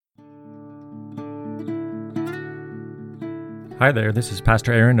Hi there, this is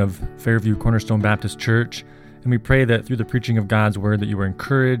Pastor Aaron of Fairview Cornerstone Baptist Church, and we pray that through the preaching of God's Word that you were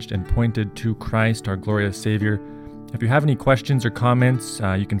encouraged and pointed to Christ, our glorious Savior. If you have any questions or comments,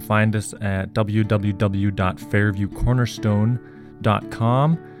 you can find us at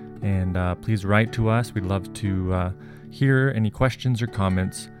www.fairviewcornerstone.com, and please write to us. We'd love to hear any questions or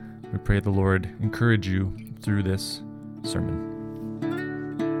comments. We pray the Lord encourage you through this sermon.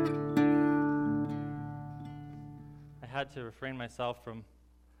 I had to refrain myself from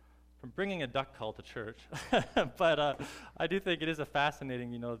bringing a duck call to church, but I do think it is a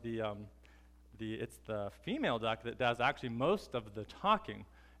fascinating, it's the female duck that does actually most of the talking,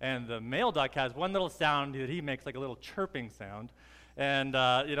 and the male duck has one little sound that he makes, like a little chirping sound, and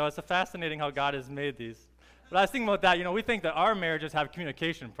it's a fascinating how God has made these. But I was thinking about that, we think that our marriages have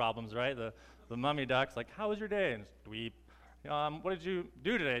communication problems, right? The mummy duck's like, how was your day? And it's dweep. What did you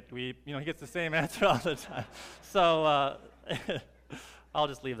do today, dweep? He gets the same answer all the time. So I'll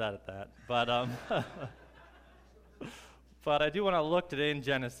just leave that at that. But but I do want to look today in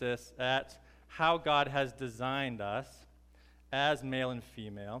Genesis at how God has designed us as male and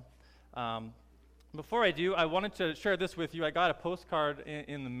female. Before I do, I wanted to share this with you. I got a postcard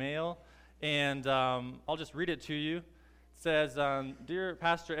in the mail, and I'll just read it to you. It says, Dear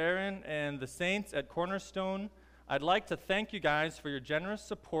Pastor Aaron and the saints at Cornerstone, I'd like to thank you guys for your generous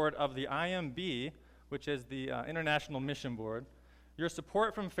support of the IMB, which is the International Mission Board. Your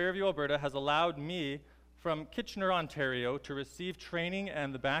support from Fairview, Alberta has allowed me from Kitchener, Ontario, to receive training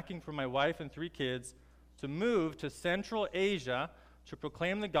and the backing from my wife and 3 kids to move to Central Asia to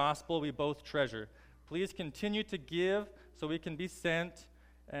proclaim the gospel we both treasure. Please continue to give so we can be sent,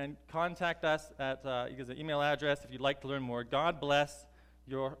 and contact us at an email address if you'd like to learn more. God bless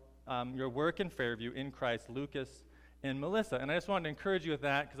your work in Fairview in Christ, Lucas and Melissa. And I just wanted to encourage you with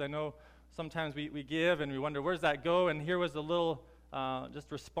that, because I know sometimes we give and we wonder, where's that go? And here was a little just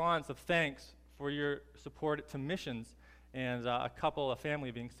response of thanks for your support to missions, and a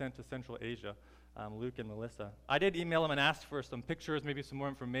family being sent to Central Asia, Luke and Melissa. I did email them and ask for some pictures, maybe some more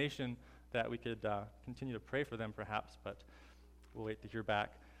information that we could continue to pray for them perhaps, but we'll wait to hear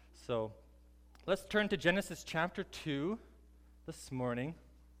back. So let's turn to Genesis chapter 2 this morning.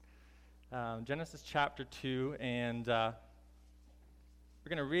 Genesis chapter 2, and we're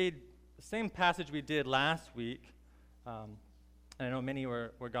going to read the same passage we did last week. And I know many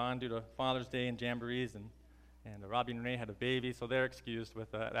were gone due to Father's Day and jamborees, and Robbie and Renee had a baby, so they're excused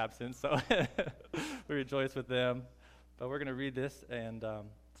with absence, so we rejoice with them. But we're going to read this, and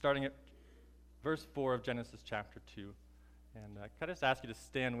starting at verse 4 of Genesis chapter 2. And can I just ask you to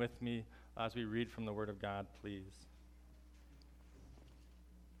stand with me as we read from the Word of God, please?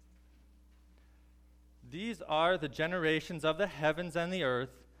 These are the generations of the heavens and the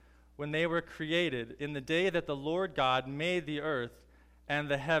earth when they were created, in the day that the Lord God made the earth and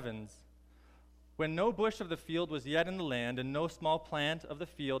the heavens. When no bush of the field was yet in the land, and no small plant of the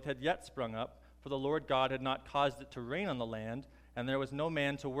field had yet sprung up, for the Lord God had not caused it to rain on the land, and there was no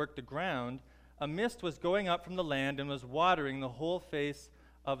man to work the ground, a mist was going up from the land and was watering the whole face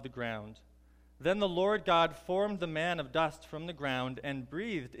of the ground. Then the Lord God formed the man of dust from the ground and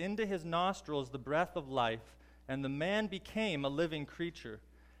breathed into his nostrils the breath of life, and the man became a living creature.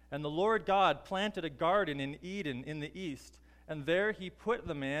 And the Lord God planted a garden in Eden in the east, and there he put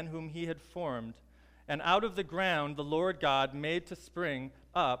the man whom he had formed. And out of the ground the Lord God made to spring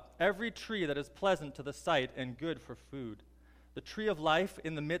up every tree that is pleasant to the sight and good for food, the tree of life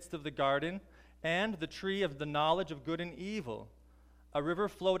in the midst of the garden, and the tree of the knowledge of good and evil. A river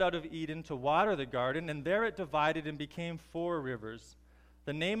flowed out of Eden to water the garden, and there it divided and became 4 rivers.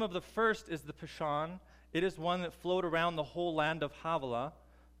 The name of the first is the Pishon. It is one that flowed around the whole land of Havilah,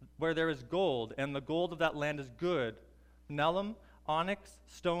 where there is gold, and the gold of that land is good. Nelum, onyx,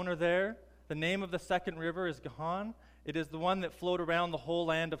 stone are there. The name of the second river is Gihon. It is the one that flowed around the whole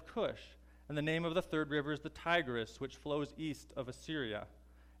land of Cush. And the name of the third river is the Tigris, which flows east of Assyria.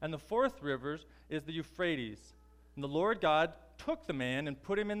 And the 4th river is the Euphrates. And the Lord God took the man and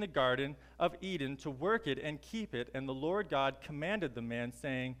put him in the garden of Eden to work it and keep it. And the Lord God commanded the man,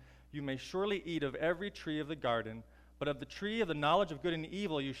 saying, You may surely eat of every tree of the garden, but of the tree of the knowledge of good and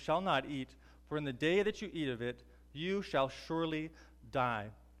evil you shall not eat, for in the day that you eat of it, you shall surely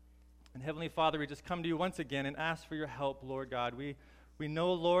die. And Heavenly Father, we just come to you once again and ask for your help, Lord God. We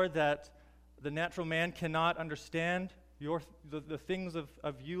know, Lord, that the natural man cannot understand the things of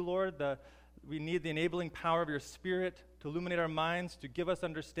you, Lord. We need the enabling power of your Spirit to illuminate our minds, to give us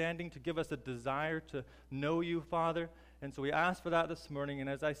understanding, to give us a desire to know you, Father. And so we ask for that this morning. And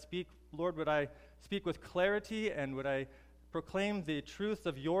as I speak, Lord, would I speak with clarity, and would I proclaim the truth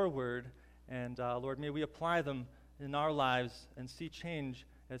of your word? And Lord, may we apply them in our lives and see change,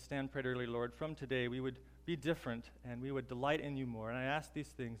 as Stan prayed earlier, Lord. From today, we would be different and we would delight in you more. And I ask these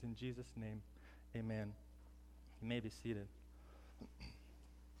things in Jesus' name. Amen. You may be seated.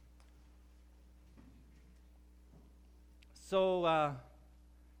 So,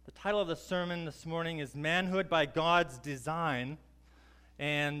 the title of the sermon this morning is Manhood by God's Design.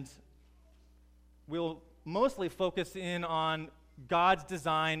 And we'll mostly focus in on God's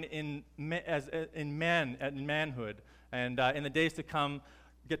design in manhood. And in the days to come,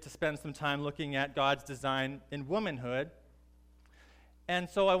 get to spend some time looking at God's design in womanhood. And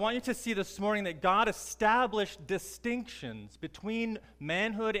so I want you to see this morning that God established distinctions between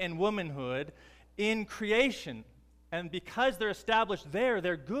manhood and womanhood in creation. And because they're established there,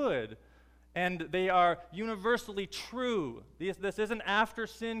 they're good. And they are universally true. This isn't after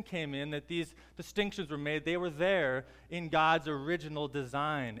sin came in that these distinctions were made. They were there in God's original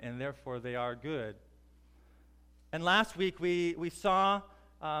design, and therefore they are good. And last week we saw,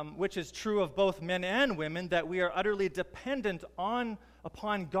 which is true of both men and women, that we are utterly dependent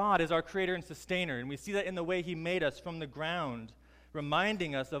upon God as our creator and sustainer. And we see that in the way he made us from the ground,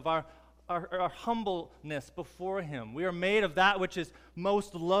 reminding us of our humbleness before him. We are made of that which is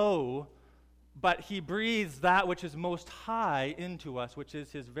most low, but he breathes that which is most high into us, which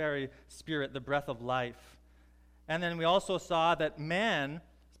is his very spirit, the breath of life. And then we also saw that man,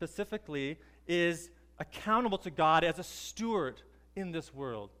 specifically, is accountable to God as a steward in this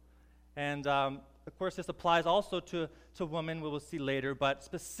world. And, of course, this applies also to women, we will see later, but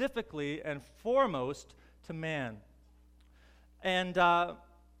specifically and foremost to man. And,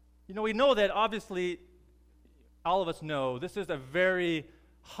 we know that, obviously, all of us know this is a very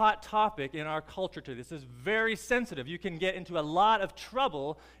hot topic in our culture today. This is very sensitive. You can get into a lot of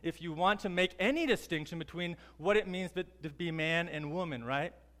trouble if you want to make any distinction between what it means to be man and woman,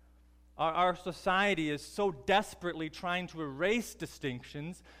 right? Our society is so desperately trying to erase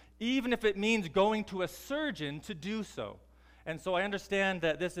distinctions, even if it means going to a surgeon to do so. And so I understand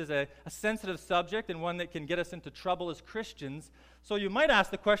that this is a sensitive subject and one that can get us into trouble as Christians. So you might ask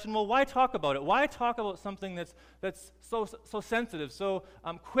the question, well, why talk about it? Why talk about something that's so sensitive, so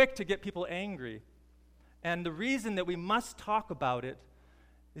quick to get people angry? And the reason that we must talk about it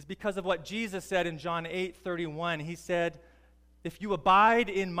is because of what Jesus said in John 8:31. He said, "If you abide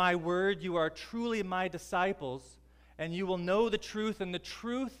in my word, you are truly my disciples, and you will know the truth, and the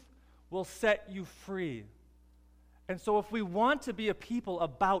truth will set you free." And so if we want to be a people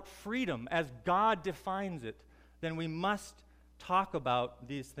about freedom as God defines it, then we must talk about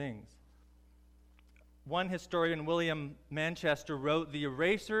these things. One historian, William Manchester, wrote, "The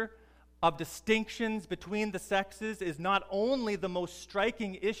erasure of distinctions between the sexes is not only the most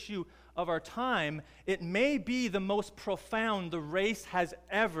striking issue of our time, it may be the most profound the race has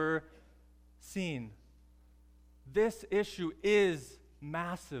ever seen." This issue is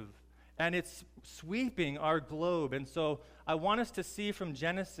massive, and it's sweeping our globe. And so I want us to see from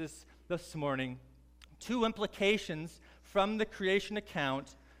Genesis this morning two implications from the creation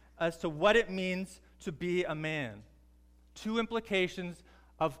account as to what it means to be a man. Two implications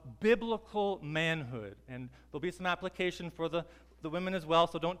of biblical manhood. And there'll be some application for the women as well,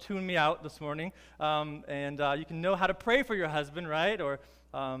 so don't tune me out this morning. And you can know how to pray for your husband, right? Or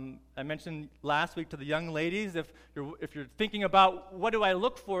I mentioned last week to the young ladies, if you're thinking about what do I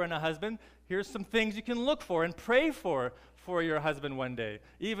look for in a husband, here's some things you can look for and pray for your husband one day.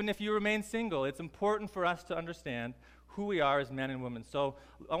 Even if you remain single, it's important for us to understand who we are as men and women. So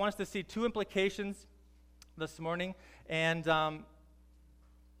I want us to see two implications this morning. And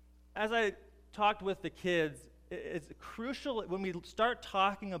as I talked with the kids, it's crucial when we start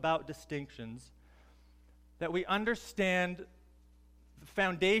talking about distinctions that we understand the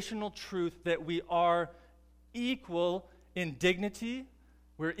foundational truth that we are equal in dignity,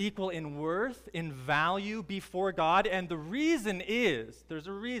 we're equal in worth, in value before God. And the reason is, there's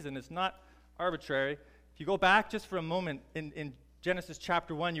a reason, it's not arbitrary. If you go back just for a moment in Genesis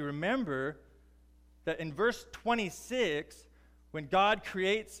chapter 1, you remember that in verse 26, when God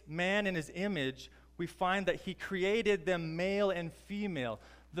creates man in his image, we find that he created them male and female.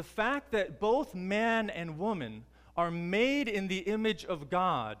 The fact that both man and woman are made in the image of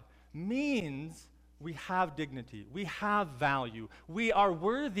God means we have dignity, we have value, we are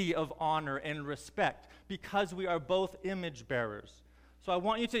worthy of honor and respect because we are both image bearers. So I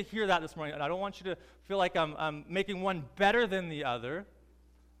want you to hear that this morning, and I don't want you to feel like I'm making one better than the other,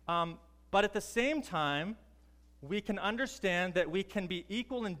 but at the same time, we can understand that we can be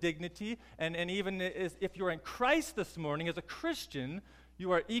equal in dignity, and even if you're in Christ this morning as a Christian,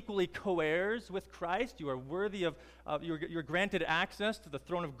 You are equally co-heirs with Christ. You are worthy of, you're granted access to the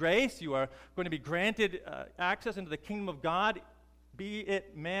throne of grace. You are going to be granted access into the kingdom of God, be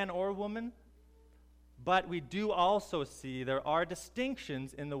it man or woman. But we do also see there are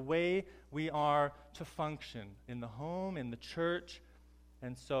distinctions in the way we are to function in the home, in the church.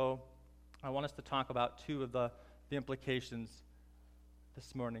 And so I want us to talk about two of the implications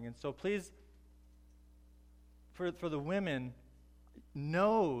this morning. And so please, for the women,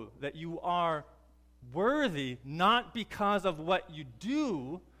 know that you are worthy not because of what you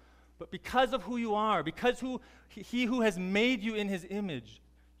do, but because of who you are, because he who has made you in his image.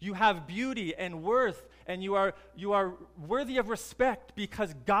 You have beauty and worth, and you are worthy of respect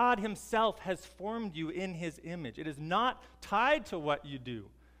because God himself has formed you in his image. It is not tied to what you do.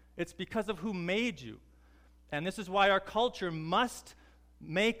 It's because of who made you. And this is why our culture must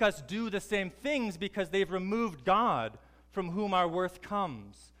make us do the same things, because they've removed God from whom our worth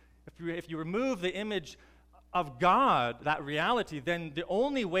comes. If you remove the image of God, that reality, then the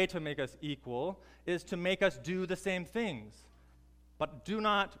only way to make us equal is to make us do the same things. But do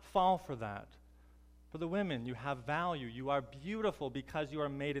not fall for that. For the women, you have value. You are beautiful because you are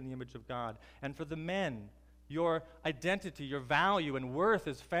made in the image of God. And for the men, your identity, your value and worth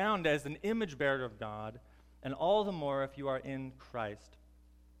is found as an image bearer of God, and all the more if you are in Christ.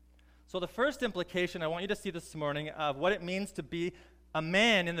 So the first implication I want you to see this morning of what it means to be a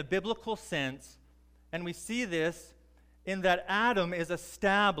man in the biblical sense, and we see this in that Adam is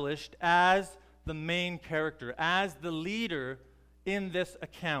established as the main character, as the leader in this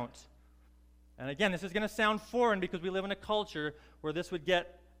account. And again, this is going to sound foreign because we live in a culture where this would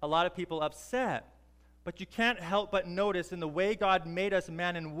get a lot of people upset. But you can't help but notice in the way God made us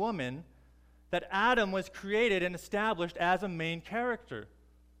man and woman that Adam was created and established as a main character.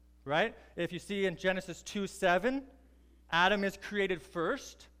 Right? If you see in Genesis 2:7, Adam is created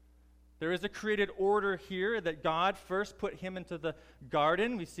first. There is a created order here that God first put him into the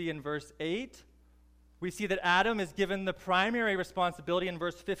garden. We see in verse 8. We see that Adam is given the primary responsibility in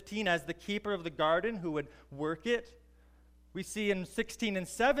verse 15 as the keeper of the garden who would work it. We see in 16 and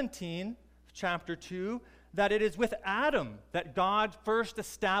 17, chapter 2, that it is with Adam that God first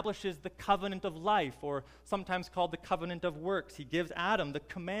establishes the covenant of life, or sometimes called the covenant of works. He gives Adam the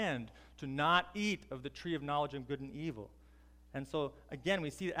command to not eat of the tree of knowledge of good and evil. And so, again, we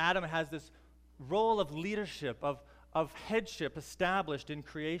see Adam has this role of leadership, of headship established in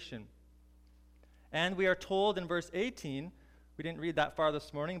creation. And we are told in verse 18, we didn't read that far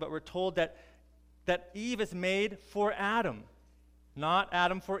this morning, but we're told that Eve is made for Adam, not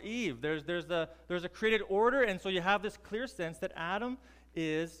Adam for Eve. There's a created order, and so you have this clear sense that Adam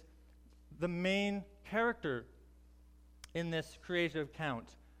is the main character in this creative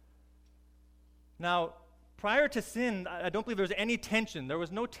account. Now, prior to sin, I don't believe there was any tension. There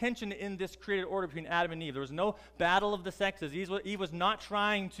was no tension in this created order between Adam and Eve. There was no battle of the sexes. Eve was not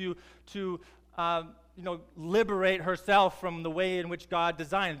trying to liberate herself from the way in which God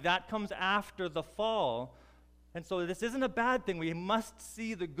designed. That comes after the fall. And so this isn't a bad thing. We must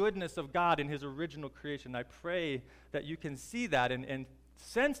see the goodness of God in his original creation. I pray that you can see that and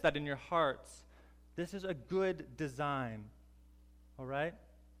sense that in your hearts. This is a good design. All right?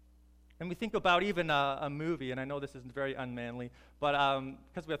 And we think about even a movie, and I know this isn't very unmanly, but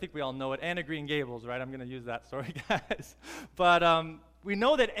because I think we all know it, Anne of Green Gables, right? I'm going to use that, sorry guys. But we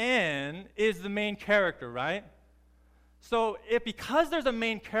know that Anne is the main character, right? So because there's a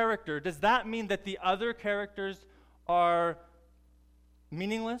main character, does that mean that the other characters are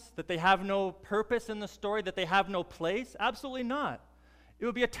meaningless, that they have no purpose in the story, that they have no place? Absolutely not. It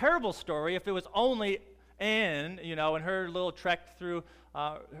would be a terrible story if it was only Anne, and her little trek through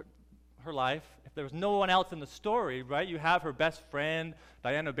her life. If there was no one else in the story, right? You have her best friend,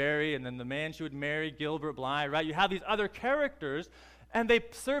 Diana Barry, and then the man she would marry, Gilbert Blythe, right? You have these other characters, and they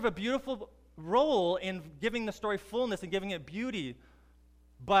serve a beautiful role in giving the story fullness and giving it beauty.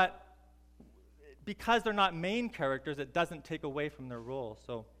 But because they're not main characters, it doesn't take away from their role.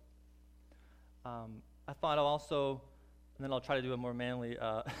 So I thought also, and then I'll try to do a more manly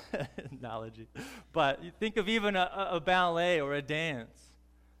analogy, but you think of even a ballet or a dance.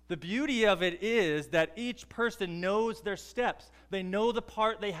 The beauty of it is that each person knows their steps. They know the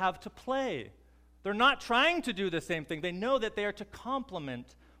part they have to play. They're not trying to do the same thing. They know that they are to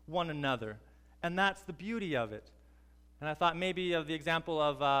complement one another, and that's the beauty of it. And I thought maybe of the example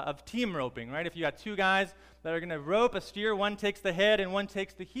of team roping, right? If you got two guys that are going to rope a steer, one takes the head and one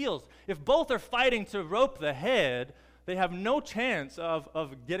takes the heels. If both are fighting to rope the head, they have no chance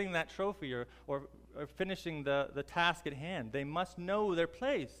of getting that trophy or finishing the task at hand. They must know their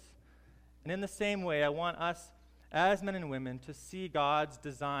place. And in the same way, I want us as men and women, to see God's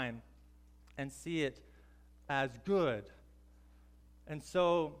design and see it as good. And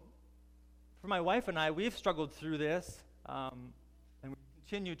so, for my wife and I, we've struggled through this, and we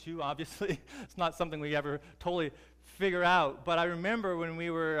continue to, obviously. It's not something we ever totally figure out. But I remember when we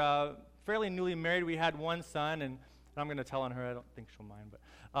were fairly newly married, we had one son, and I'm going to tell on her, I don't think she'll mind, but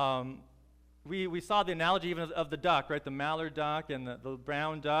we saw the analogy even of the duck, right? The mallard duck and the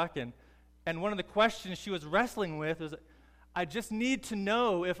brown duck, and one of the questions she was wrestling with was, I just need to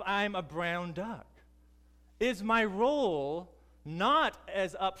know if I'm a brown duck. Is my role not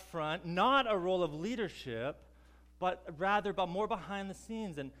as upfront, not a role of leadership, but rather more behind the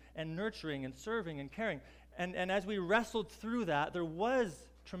scenes and nurturing and serving and caring? And as we wrestled through that, there was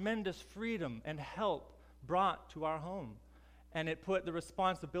tremendous freedom and help brought to our home. And it put the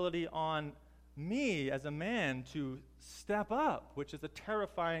responsibility on me as a man to step up, which is a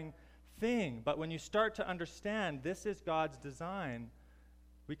terrifying thing. But when you start to understand this is God's design,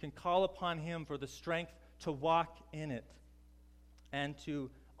 we can call upon Him for the strength to walk in it and to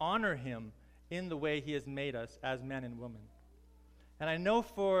honor Him in the way He has made us as men and women. And I know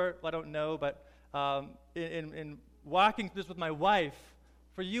I don't know, but in walking this with my wife,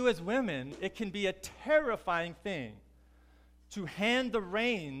 for you as women, it can be a terrifying thing to hand the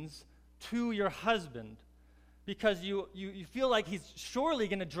reins to your husband because you feel like he's surely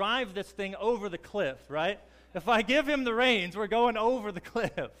going to drive this thing over the cliff, right? If I give him the reins, we're going over the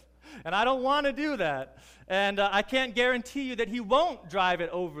cliff. And I don't want to do that. And I can't guarantee you that he won't drive it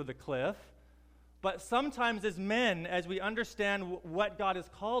over the cliff. But sometimes as men, as we understand what God has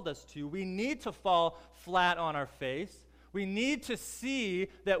called us to, we need to fall flat on our face. We need to see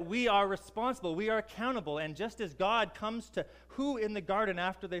that we are responsible, we are accountable. And just as God comes to who in the garden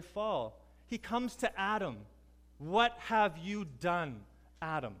after they fall? He comes to Adam. What have you done,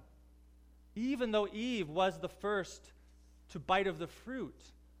 Adam? Even though Eve was the first to bite of the fruit.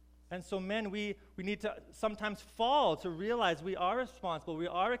 And so men, we need to sometimes fall to realize we are responsible, we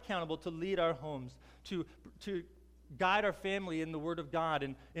are accountable to lead our homes, to guide our family in the Word of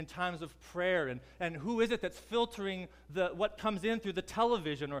God in times of prayer. And who is it that's filtering what comes in through the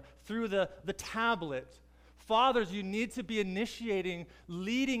television or through the tablet? Fathers, you need to be initiating,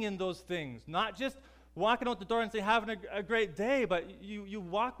 leading in those things, not just walking out the door and say, having a great day, but you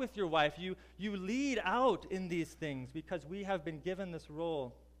walk with your wife, you lead out in these things because we have been given this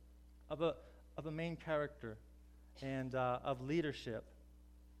role of a main character and of leadership.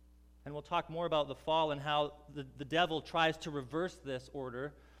 And we'll talk more about the fall and how the devil tries to reverse this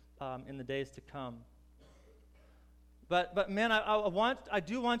order in the days to come. But men, I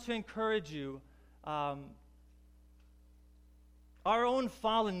do want to encourage you. Our own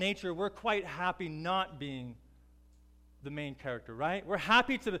fallen nature, we're quite happy not being the main character, right? We're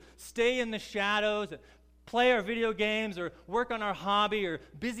happy to stay in the shadows, play our video games, or work on our hobby, or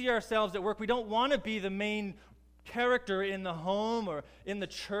busy ourselves at work. We don't want to be the main character in the home or in the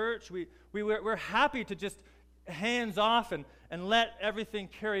church. We're happy to just hands off and let everything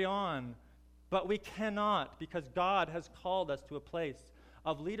carry on. But we cannot, because God has called us to a place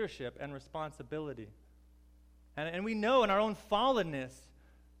of leadership and responsibility. And we know in our own fallenness,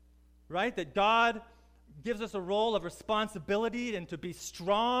 right, that God gives us a role of responsibility and to be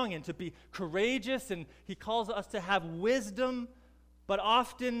strong and to be courageous, and He calls us to have wisdom, but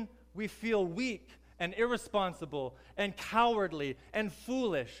often we feel weak and irresponsible and cowardly and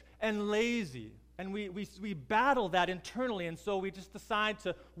foolish and lazy. And we battle that internally, and so we just decide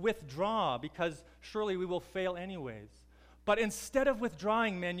to withdraw because surely we will fail anyways. But instead of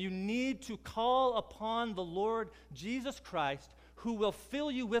withdrawing, men, you need to call upon the Lord Jesus Christ, who will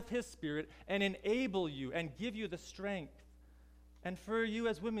fill you with His Spirit and enable you and give you the strength. And for you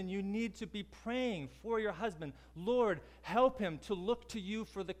as women, you need to be praying for your husband. Lord, help him to look to you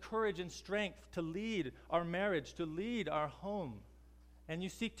for the courage and strength to lead our marriage, to lead our home. And you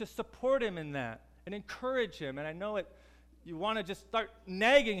seek to support him in that and encourage him. And I know you want to just start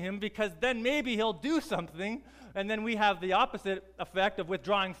nagging him because then maybe he'll do something. And then we have the opposite effect of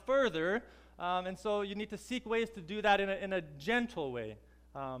withdrawing further. And so you need to seek ways to do that in a gentle way.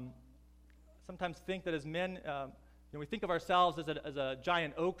 Sometimes think that as men, we think of ourselves as a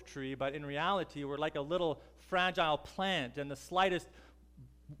giant oak tree, but in reality, we're like a little fragile plant, and the slightest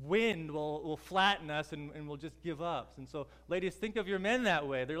wind will flatten us, and we'll just give up. And so, ladies, think of your men that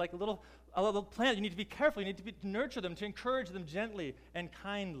way. They're like a little plant. You need to be careful. You need to nurture them, to encourage them gently and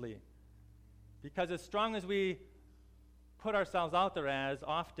kindly. Because as strong as we put ourselves out there as,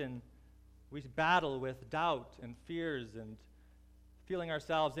 often we battle with doubt and fears and feeling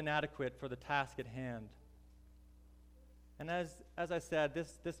ourselves inadequate for the task at hand. And as I said,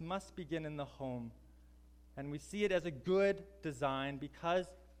 this must begin in the home. And we see it as a good design because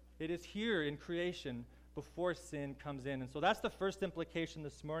it is here in creation before sin comes in. And so that's the first implication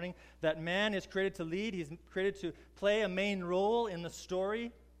this morning, that man is created to lead. He's created to play a main role in the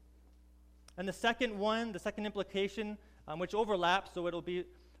story. And the second implication, which overlaps, so it'll be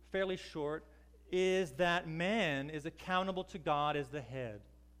fairly short, is that man is accountable to God as the head.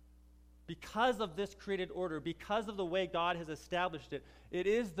 Because of this created order, because of the way God has established it, it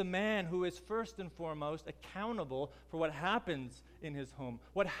is the man who is first and foremost accountable for what happens in his home,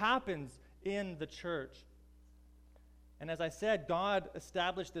 what happens in the church. And as I said, God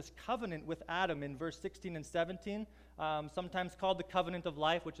established this covenant with Adam in verse 16 and 17, sometimes called the covenant of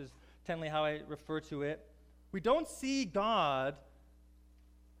life, which is generally how I refer to it. We don't see God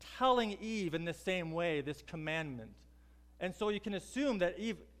telling Eve in the same way this commandment. And so you can assume that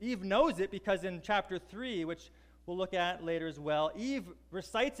Eve knows it, because in chapter 3, which we'll look at later as well, Eve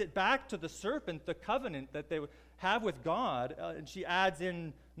recites it back to the serpent, the covenant that they have with God, and she adds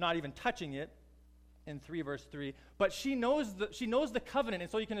in not even touching it in 3 verse 3. But she knows the covenant,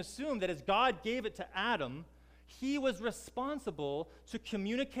 and so you can assume that as God gave it to Adam, he was responsible to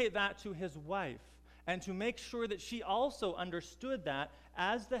communicate that to his wife and to make sure that she also understood that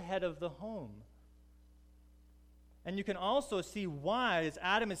as the head of the home. And you can also see why, as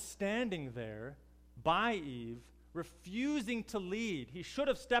Adam is standing there by Eve, refusing to lead. He should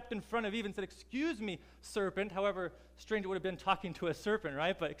have stepped in front of Eve and said, "Excuse me, serpent." However strange it would have been talking to a serpent,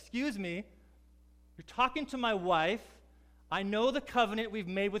 right? But "Excuse me, you're talking to my wife. I know the covenant we've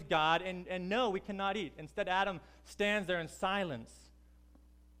made with God, and no, we cannot eat." Instead, Adam stands there in silence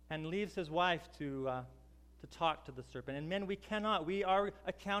and leaves his wife to talk to the serpent. And men, we cannot. We are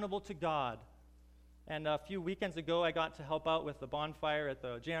accountable to God. And a few weekends ago, I got to help out with the bonfire at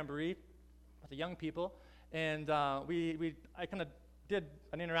the Jamboree with the young people. And I kind of did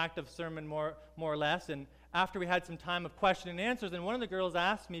an interactive sermon more or less. And after we had some time of question and answers, and one of the girls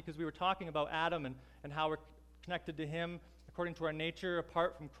asked me, because we were talking about Adam and how we're connected to him according to our nature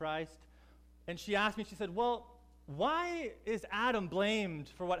apart from Christ. And she asked me, she said, "Well, why is Adam blamed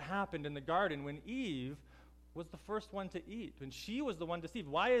for what happened in the garden when Eve was the first one to eat, and she was the one deceived?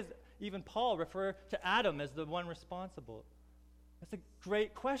 Why is even Paul refer to Adam as the one responsible?" That's a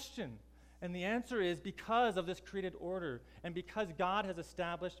great question. And the answer is because of this created order, and because God has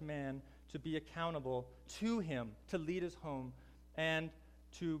established man to be accountable to him, to lead his home, and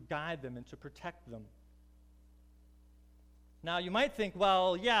to guide them and to protect them. Now, you might think,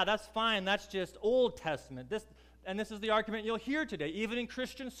 well, yeah, that's fine. That's just Old Testament. This is the argument you'll hear today, even in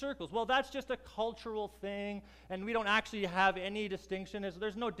Christian circles. Well, that's just a cultural thing, and we don't actually have any distinction.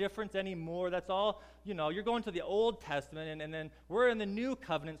 There's no difference anymore. That's all, you're going to the Old Testament, and then we're in the New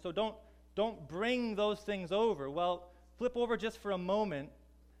Covenant, so don't bring those things over. Well, flip over just for a moment,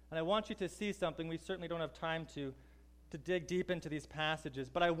 and I want you to see something. We certainly don't have time to dig deep into these passages,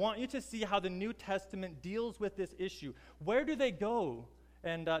 but I want you to see how the New Testament deals with this issue. Where do they go?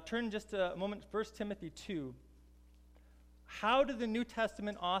 And turn just a moment, 1 Timothy 2. How do the New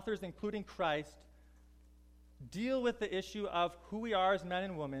Testament authors, including Christ, deal with the issue of who we are as men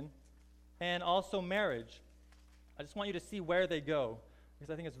and women, and also marriage? I just want you to see where they go,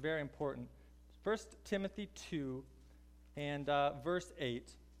 because I think it's very important. 1 Timothy 2 and verse 8.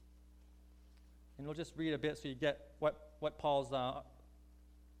 And we'll just read a bit so you get what Paul's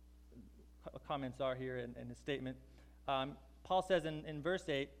comments are here in his statement. Paul says in verse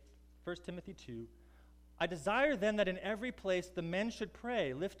 8, 1 Timothy 2, "I desire then that in every place the men should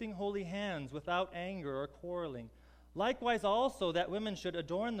pray, lifting holy hands without anger or quarreling. Likewise also that women should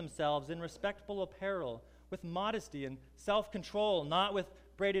adorn themselves in respectable apparel, with modesty and self-control, not with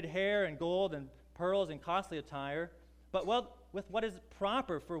braided hair and gold and pearls and costly attire, but with what is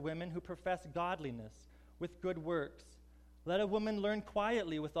proper for women who profess godliness, with good works. Let a woman learn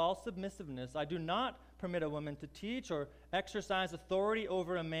quietly with all submissiveness. I do not permit a woman to teach or exercise authority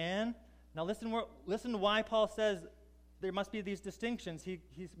over a man." Now listen to why Paul says there must be these distinctions.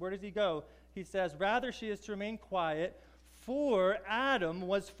 Where does he go? He says, "Rather she is to remain quiet, for Adam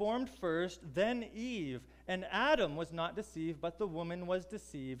was formed first, then Eve. And Adam was not deceived, but the woman was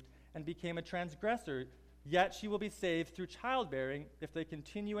deceived and became a transgressor. Yet she will be saved through childbearing if they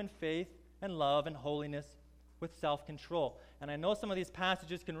continue in faith and love and holiness with self-control." And I know some of these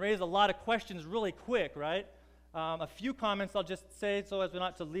passages can raise a lot of questions really quick, right? A few comments I'll just say so as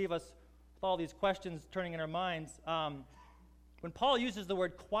not to leave us with all these questions turning in our minds. When Paul uses the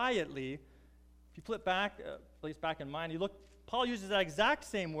word quietly, if you flip back, at least back in mine, Paul uses that exact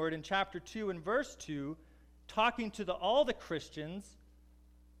same word in chapter 2 and verse 2, talking to all the Christians.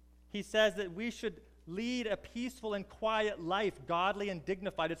 He says that we should lead a peaceful and quiet life, godly and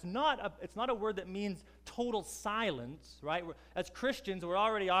dignified. It's not a word that means total silence, right? As Christians, we're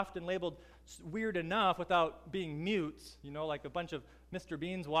already often labeled weird enough without being mutes, like a bunch of Mr.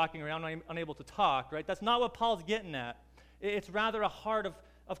 Beans walking around unable to talk, right? That's not what Paul's getting at. It's rather a heart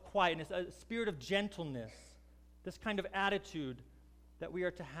of quietness, a spirit of gentleness, this kind of attitude that we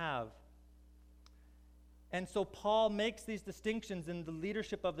are to have. And so Paul makes these distinctions in the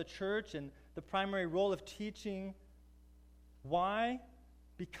leadership of the church and the primary role of teaching. Why?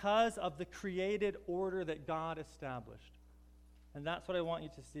 Because of the created order that God established. And that's what I want you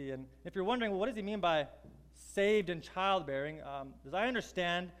to see. And if you're wondering, well, what does he mean by saved in childbearing? As I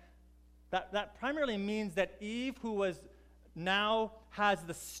understand, that primarily means that Eve, who now has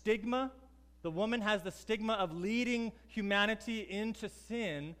the stigma, the woman has the stigma of leading humanity into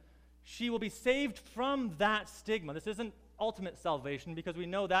sin, she will be saved from that stigma. This isn't ultimate salvation because we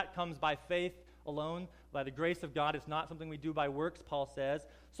know that comes by faith alone, by the grace of God. It's not something we do by works, Paul says.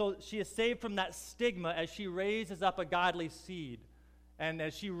 So she is saved from that stigma as she raises up a godly seed. And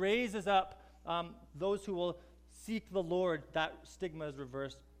as she raises up those who will seek the Lord, that stigma is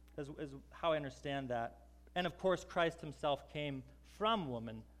reversed, is how I understand that. And of course, Christ himself came from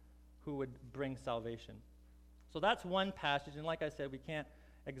woman who would bring salvation. So that's one passage, and like I said, we can't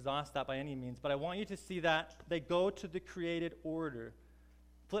exhaust that by any means, but I want you to see that they go to the created order.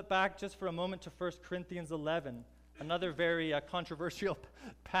 Flip back just for a moment to 1 Corinthians 11, another very controversial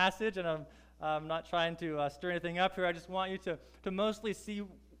passage, and I'm not trying to stir anything up here. I just want you to mostly see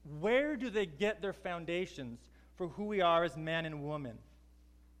where do they get their foundations for who we are as man and woman.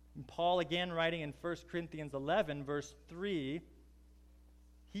 And Paul, again, writing in 1 Corinthians 11, verse 3,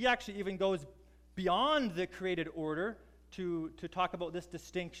 he actually even goes beyond the created order to talk about this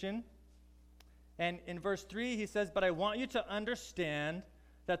distinction. And in verse 3, he says, "But I want you to understand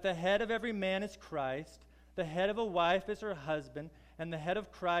that the head of every man is Christ, the head of a wife is her husband, and the head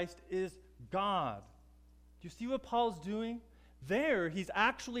of Christ is God." Do you see what Paul's doing? There, he's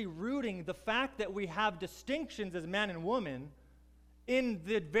actually rooting the fact that we have distinctions as man and woman in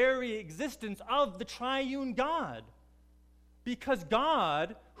the very existence of the triune God. Because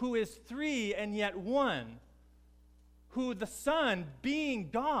God, who is three and yet one, who the Son, being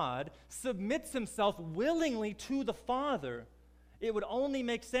God, submits himself willingly to the Father, it would only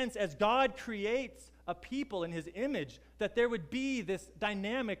make sense as God creates a people in his image that there would be this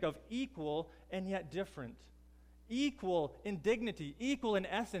dynamic of equal and yet different. Equal in dignity, equal in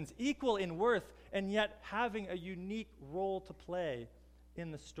essence, equal in worth, and yet having a unique role to play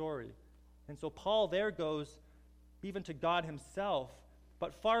in the story. And so Paul there goes even to God himself.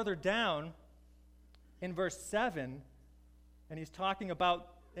 But farther down in verse 7, and he's talking about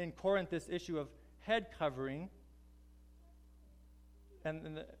in Corinth this issue of head covering.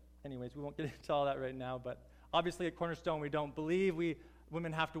 Anyways, we won't get into all that right now, but obviously at Cornerstone we don't believe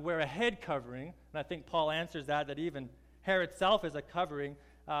women have to wear a head covering, and I think Paul answers that even hair itself is a covering,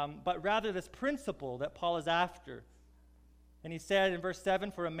 but rather this principle that Paul is after. And he said in verse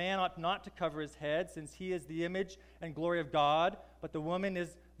 7, "For a man ought not to cover his head, since he is the image and glory of God, but the woman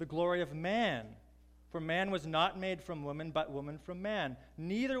is the glory of man. For man was not made from woman, but woman from man.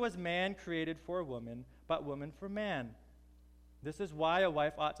 Neither was man created for woman, but woman for man. This is why a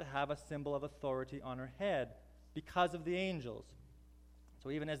wife ought to have a symbol of authority on her head, because of the angels."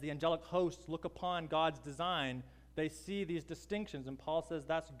 So even as the angelic hosts look upon God's design, they see these distinctions, and Paul says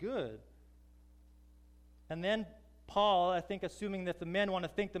that's good. And then Paul, I think, assuming that the men want to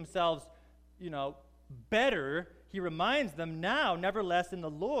think themselves, better, he reminds them now, nevertheless, in the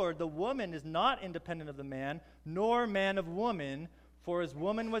Lord, the woman is not independent of the man, nor man of woman, for as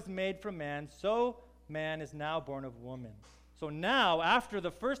woman was made from man, so man is now born of woman. So now, after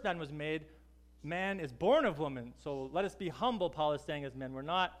the first man was made, man is born of woman. So let us be humble, Paul is saying as men. We're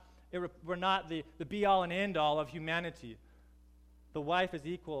not the be-all and end-all of humanity. The wife is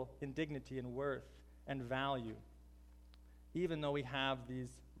equal in dignity and worth and value, even though we have these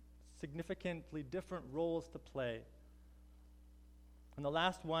significantly different roles to play. And the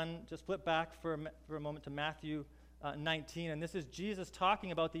last one, just flip back for a moment to Matthew 19, and this is Jesus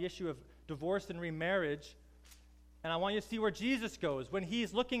talking about the issue of divorce and remarriage. And I want you to see where Jesus goes. When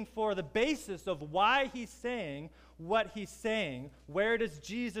he's looking for the basis of why he's saying what he's saying, where does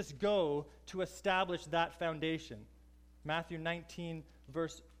Jesus go to establish that foundation? Matthew 19,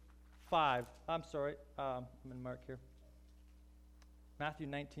 verse 5. I'm sorry, I'm going to mark here. Matthew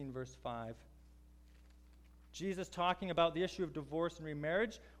 19, verse 5. Jesus talking about the issue of divorce and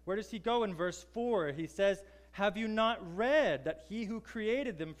remarriage. Where does he go in verse 4? He says, "Have you not read that he who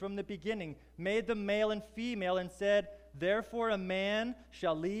created them from the beginning made them male and female and said, "Therefore a man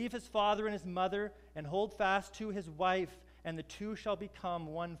shall leave his father and his mother and hold fast to his wife, and the two shall become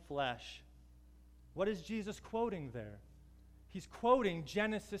one flesh." What is Jesus quoting there? He's quoting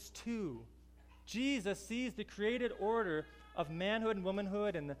Genesis 2. Jesus sees the created order of manhood and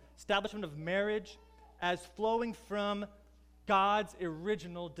womanhood and the establishment of marriage as flowing from God's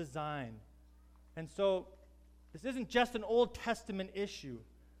original design. And so this isn't just an Old Testament issue.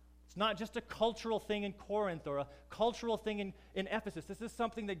 It's not just a cultural thing in Corinth or a cultural thing in Ephesus. This is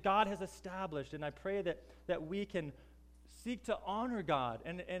something that God has established, and I pray that we can seek to honor God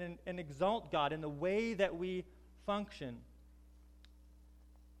and exalt God in the way that we function.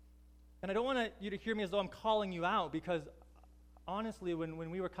 And I don't want you to hear me as though I'm calling you out, because honestly, when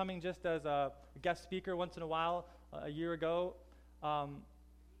we were coming just as a guest speaker once in a while, a year ago,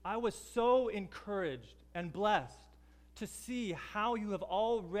 I was so encouraged and blessed to see how you have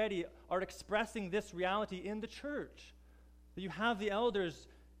already are expressing this reality in the church. That you have the elders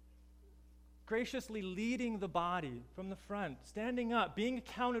graciously leading the body from the front, standing up, being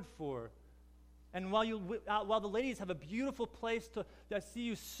accounted for. And while the ladies have a beautiful place to see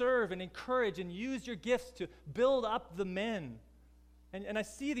you serve and encourage and use your gifts to build up the men. And I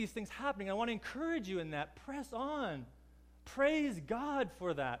see these things happening. I want to encourage you in that. Press on. Praise God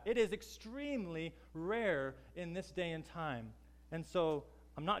for that. It is extremely rare in this day and time. And so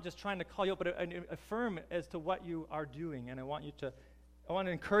I'm not just trying to call you up, but affirm as to what you are doing. And I want to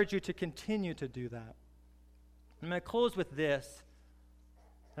encourage you to continue to do that. I'm going to close with this.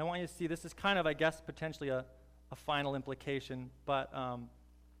 I want you to see, this is kind of, I guess, potentially a final implication, but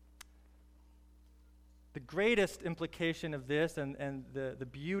the greatest implication of this and the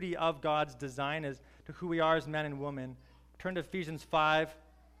beauty of God's design is to who we are as men and women. Turn to Ephesians 5.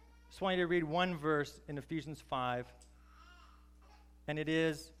 Just want you to read one verse in Ephesians 5. And it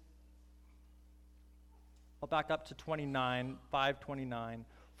is, I'll back up to 29, 5:29.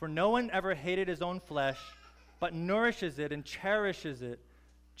 "For no one ever hated his own flesh, but nourishes it and cherishes it,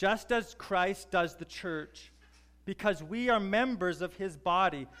 just as Christ does the church, because we are members of his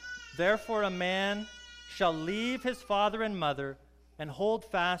body. Therefore a man shall leave his father and mother and hold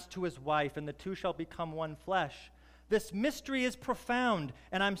fast to his wife, and the two shall become one flesh." This mystery is profound,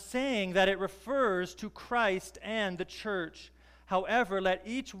 and I'm saying that it refers to Christ and the church. "However, let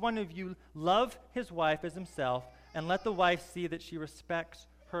each one of you love his wife as himself, and let the wife see that she respects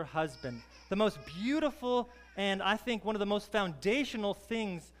her husband." The most beautiful and I think one of the most foundational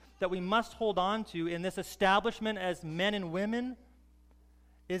things that we must hold on to in this establishment as men and women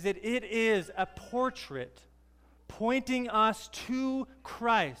is that it is a portrait pointing us to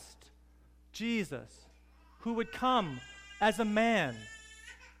Christ, Jesus, who would come as a man,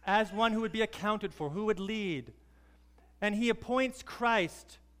 as one who would be accounted for, who would lead. And he appoints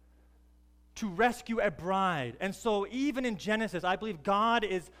Christ to rescue a bride. And so even in Genesis, I believe God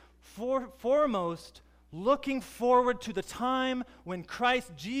is foremost looking forward to the time when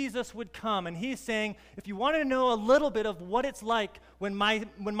Christ Jesus would come. And he's saying, if you want to know a little bit of what it's like when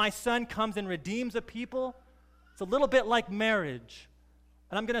my son comes and redeems a people, it's a little bit like marriage.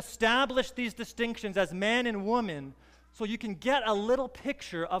 And I'm going to establish these distinctions as man and woman so you can get a little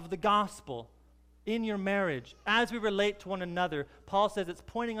picture of the gospel in your marriage as we relate to one another. Paul says it's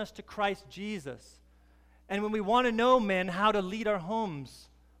pointing us to Christ Jesus. And when we want to know, men, how to lead our homes,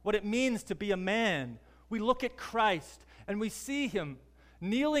 what it means to be a man, we look at Christ and we see him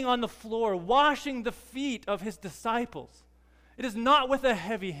kneeling on the floor, washing the feet of his disciples. It is not with a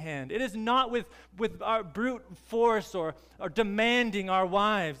heavy hand. It is not with our brute force or demanding our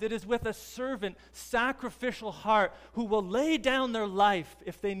wives. It is with a servant, sacrificial heart who will lay down their life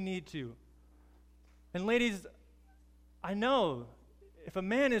if they need to. And ladies, I know if a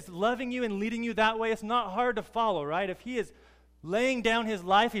man is loving you and leading you that way, it's not hard to follow, right? If he is laying down his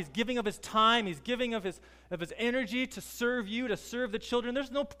life, he's giving of his time, he's giving of his energy to serve you, to serve the children,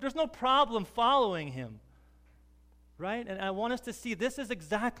 there's no problem following him. Right? And I want us to see this is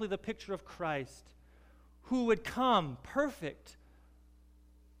exactly the picture of Christ, who would come perfect,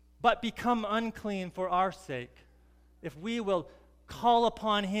 but become unclean for our sake. If we will call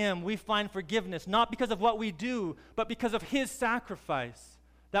upon him, we find forgiveness, not because of what we do, but because of his sacrifice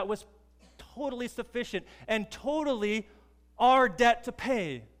that was totally sufficient and totally our debt to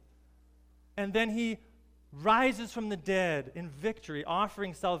pay. And then he rises from the dead in victory,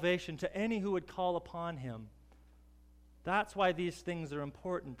 offering salvation to any who would call upon him. That's why these things are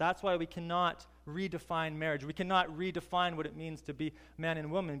important. That's why we cannot redefine marriage. We cannot redefine what it means to be man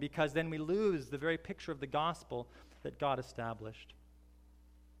and woman, because then we lose the very picture of the gospel that God established.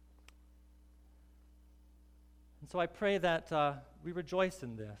 And so I pray that we rejoice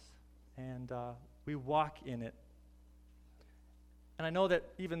in this and we walk in it And I know that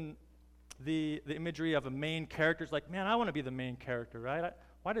even the imagery of a main character is like, man, I want to be the main character, right?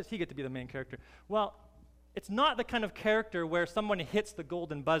 Why does he get to be the main character? Well, it's not the kind of character where someone hits the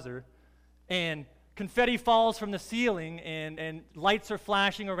golden buzzer and confetti falls from the ceiling and lights are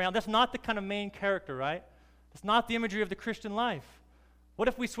flashing around. That's not the kind of main character, right? That's not the imagery of the Christian life. What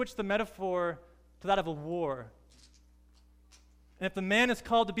if we switch the metaphor to that of a war? And if the man is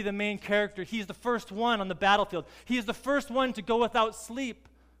called to be the main character, he's the first one on the battlefield. He is the first one to go without sleep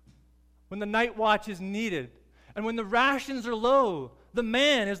when the night watch is needed. And when the rations are low, the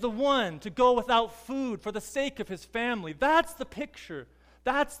man is the one to go without food for the sake of his family. That's the picture.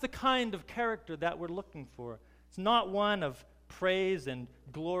 That's the kind of character that we're looking for. It's not one of praise and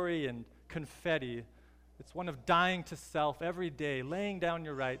glory and confetti. It's one of dying to self every day, laying down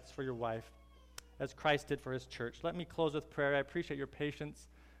your rights for your wife, as Christ did for his church. Let me close with prayer. I appreciate your patience.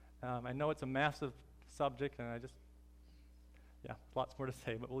 I know it's a massive subject, and lots more to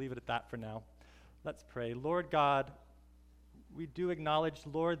say, but we'll leave it at that for now. Let's pray. Lord God, we do acknowledge,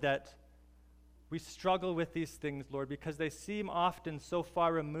 Lord, that we struggle with these things, Lord, because they seem often so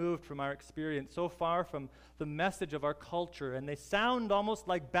far removed from our experience, so far from the message of our culture, and they sound almost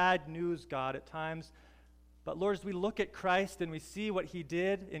like bad news, God, at times. But Lord, as we look at Christ and we see what he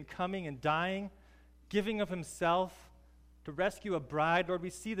did in coming and dying, giving of himself to rescue a bride, Lord,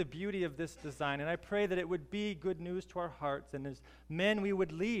 we see the beauty of this design. And I pray that it would be good news to our hearts. And as men, we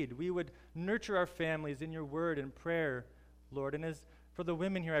would lead. We would nurture our families in your word and prayer, Lord. And as for the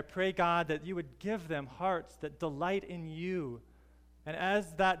women here, I pray, God, that you would give them hearts that delight in you. And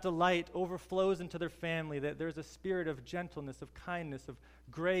as that delight overflows into their family, that there's a spirit of gentleness, of kindness, of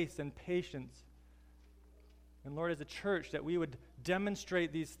grace and patience. And Lord, as a church, that we would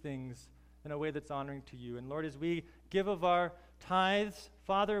demonstrate these things in a way that's honoring to you. And Lord, as we give of our tithes,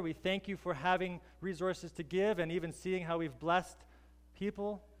 Father, we thank you for having resources to give and even seeing how we've blessed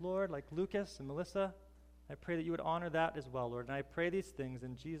people, Lord, like Lucas and Melissa. I pray that you would honor that as well, Lord. And I pray these things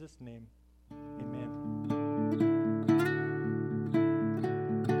in Jesus' name. Amen.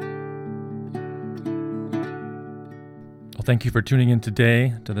 Well, thank you for tuning in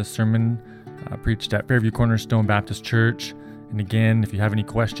today to this sermon preached at Fairview Cornerstone Baptist Church. And again, if you have any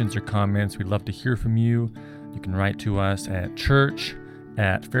questions or comments, we'd love to hear from you. You can write to us at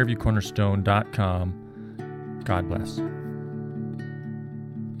church@fairviewcornerstone.com. God bless.